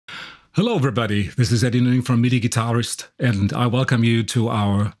Hello everybody, this is Eddie Nguyen from MIDI Guitarist, and I welcome you to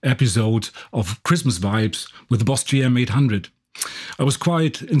our episode of Christmas Vibes with the Boss GM-800. I was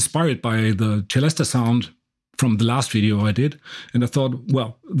quite inspired by the celesta sound from the last video I did, and I thought,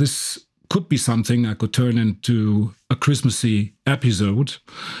 well, this could be something I could turn into a Christmassy episode.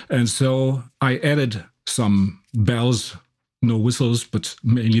 And so I added some bells, no whistles, but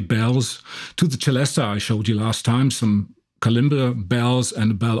mainly bells, to the celesta I showed you last time, some kalimba bells and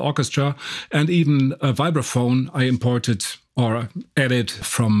a bell orchestra, and even a vibraphone I imported or added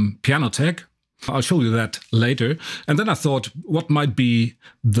from Pianoteq. I'll show you that later. And then I thought, what might be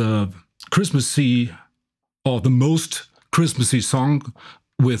the Christmassy or the most Christmassy song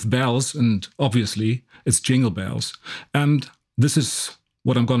with bells? And obviously, it's Jingle Bells. And this is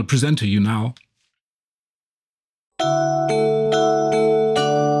what I'm going to present to you now.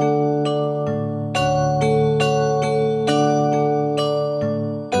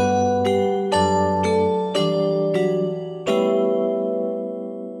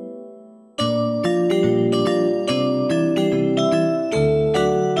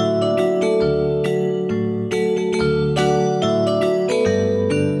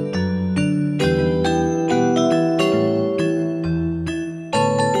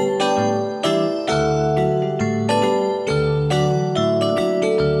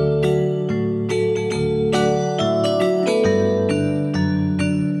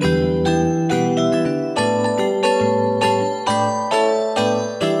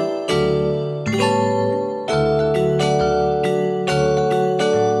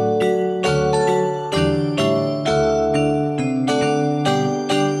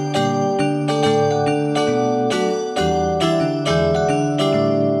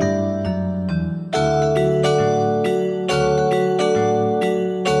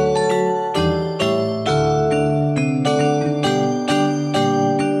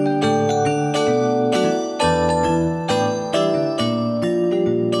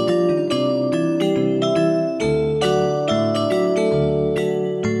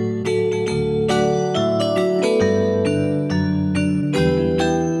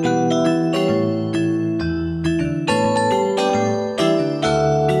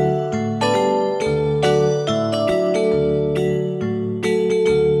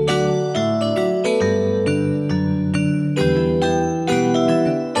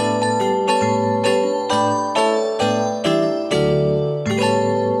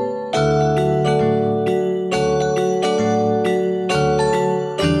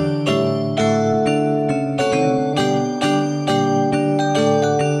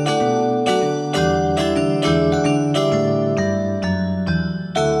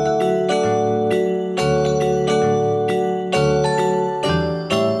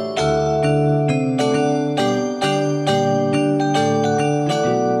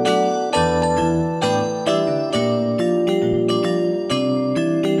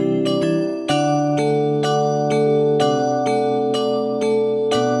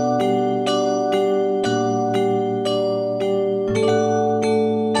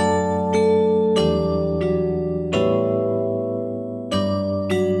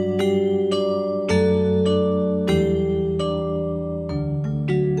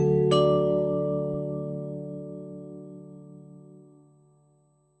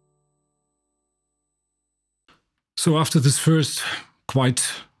 So after this first quite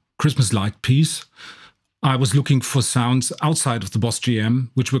Christmas-like piece, I was looking for sounds outside of the Boss GM,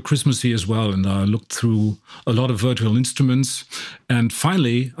 which were Christmassy as well. And I looked through a lot of virtual instruments. And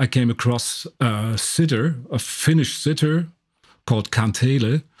finally, I came across a sitar, a Finnish sitar called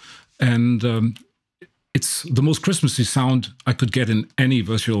KANTELE. And it's the most Christmassy sound I could get in any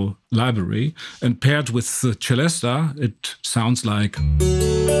virtual library. And paired with the celesta, it sounds like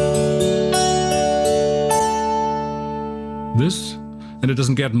this, and it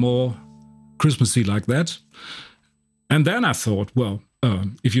doesn't get more Christmassy like that. And then I thought, well,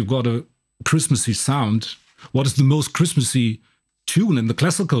 if you've got a Christmassy sound, what is the most Christmassy tune in the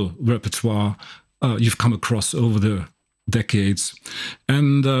classical repertoire you've come across over the decades?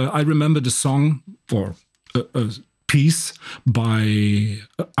 And I remembered a song, or a piece by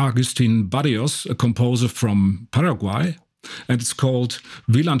Augustin Barrios, a composer from Paraguay, and it's called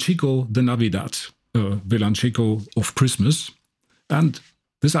Vilancico de Navidad. Vilancico of Christmas, and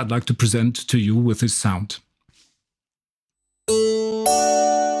this I'd like to present to you with this sound.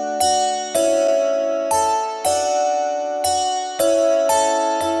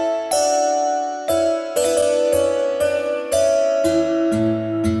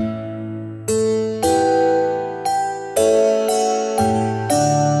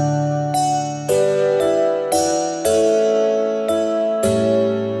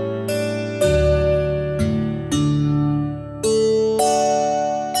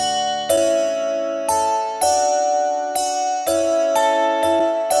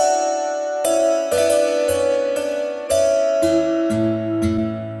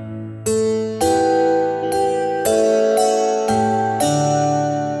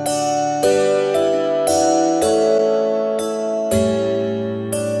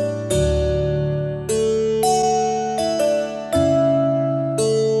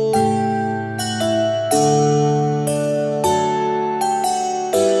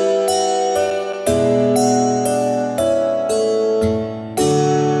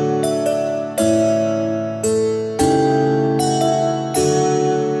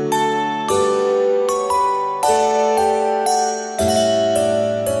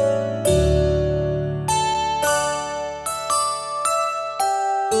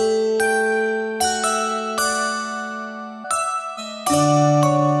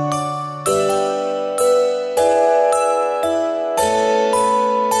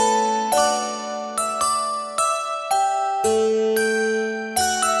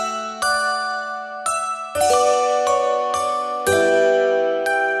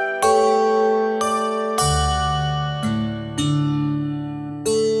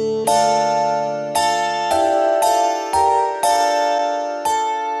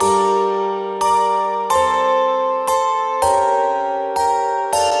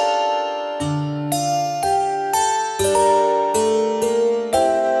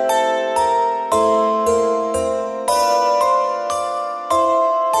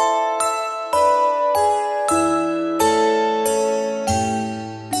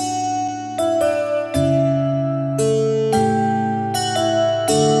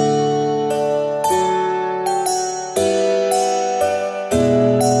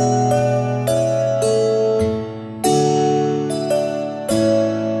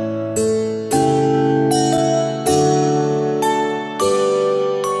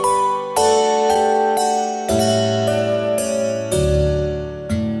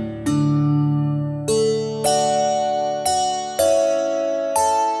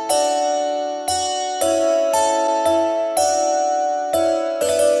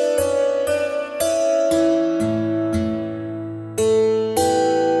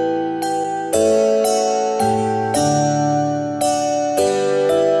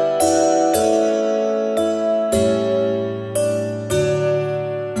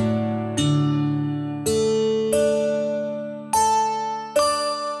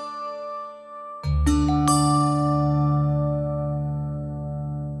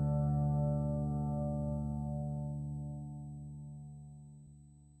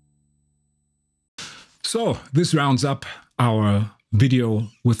 So this rounds up our video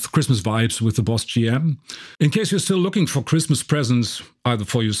with Christmas vibes with the Boss GM. In case you're still looking for Christmas presents, either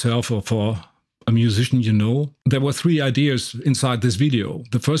for yourself or for a musician you know, there were 3 ideas inside this video.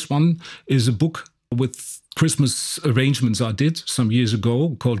 The first one is a book with Christmas arrangements I did some years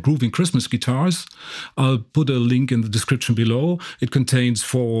ago called Groovin Christmas Guitars. I'll put a link in the description below. It contains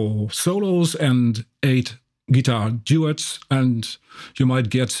 4 solos and 8 guitar duets, and you might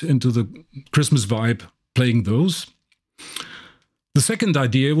get into the Christmas vibe playing those. The second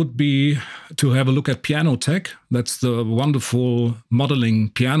idea would be to have a look at Pianoteq. That's the wonderful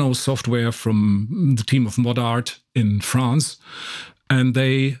modeling piano software from the team of Mod Art in France. And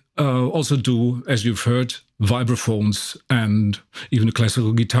they also do, as you've heard, vibraphones and even a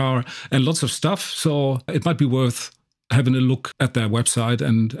classical guitar and lots of stuff. So it might be worth having a look at their website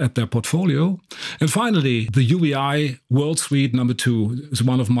and at their portfolio. And finally, the UVI Worldsuite #2 is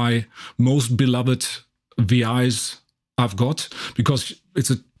one of my most beloved VIs I've got, because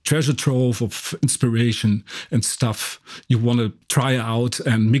it's a treasure trove of inspiration and stuff you want to try out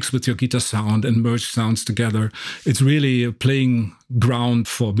and mix with your guitar sound and merge sounds together. It's really a playing ground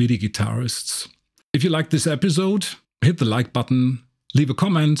for MIDI guitarists. If you like this episode, hit the like button, leave a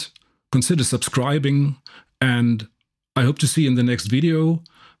comment, consider subscribing, and I hope to see you in the next video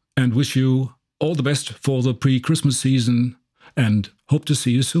and wish you all the best for the pre-Christmas season and hope to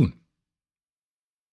see you soon.